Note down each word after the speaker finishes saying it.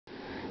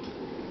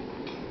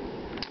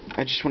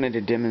I just wanted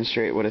to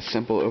demonstrate what a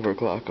simple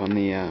overclock on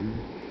the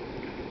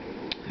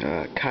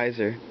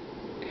Kaiser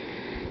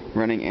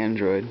running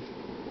Android.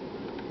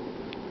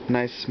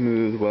 Nice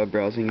smooth web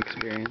browsing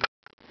experience.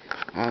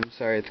 I'm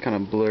sorry it's kind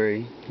of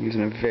blurry,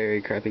 using a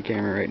very crappy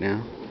camera right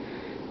now,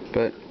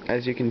 but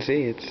as you can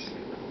see it's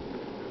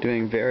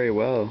doing very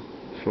well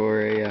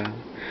for a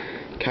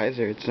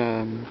Kaiser.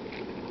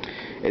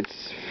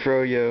 It's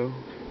Froyo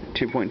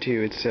 2.2.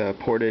 It's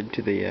ported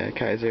to the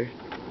Kaiser.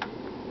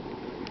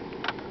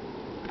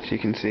 As you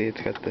can see,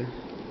 it's got the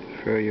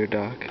Froyo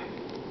dock.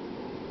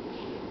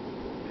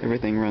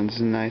 Everything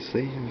runs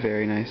nicely,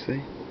 very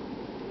nicely.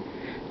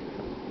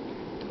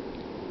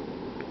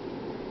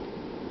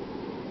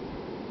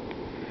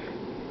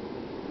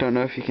 Don't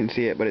know if you can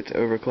see it, but it's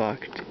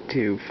overclocked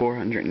to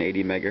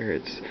 480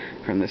 megahertz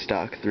from the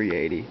stock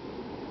 380.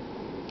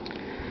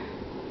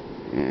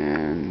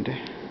 And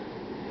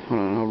hold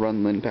on, I'll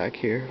run LinPack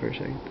here for a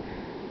second.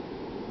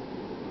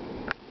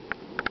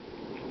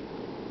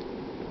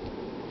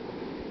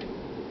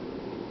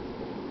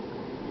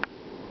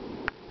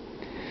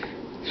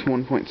 It's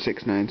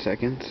 1.69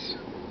 seconds.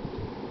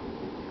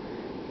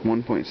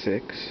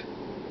 1.6.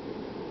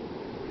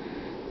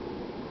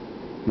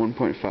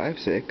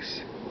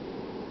 1.56.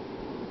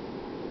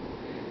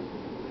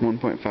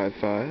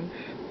 1.55,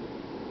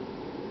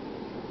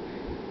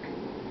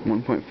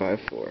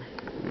 1.54.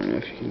 I don't know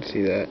if you can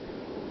see that.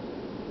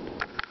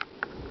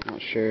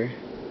 Not sure.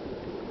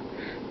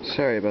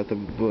 Sorry about the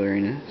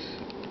blurriness.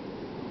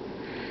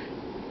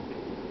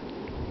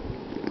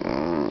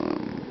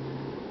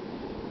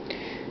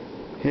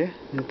 Yeah,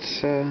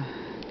 it's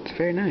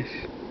very nice.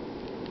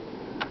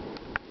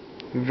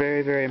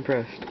 Very, very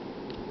impressed.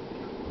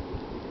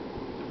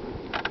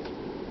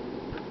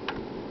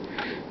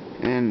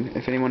 And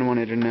if anyone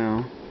wanted to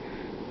know,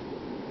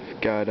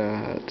 I've got,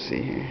 let's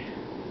see here,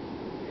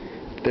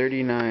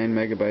 39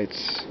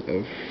 megabytes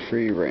of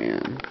free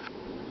RAM.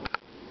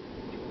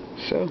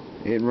 So,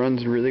 it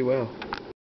runs really well.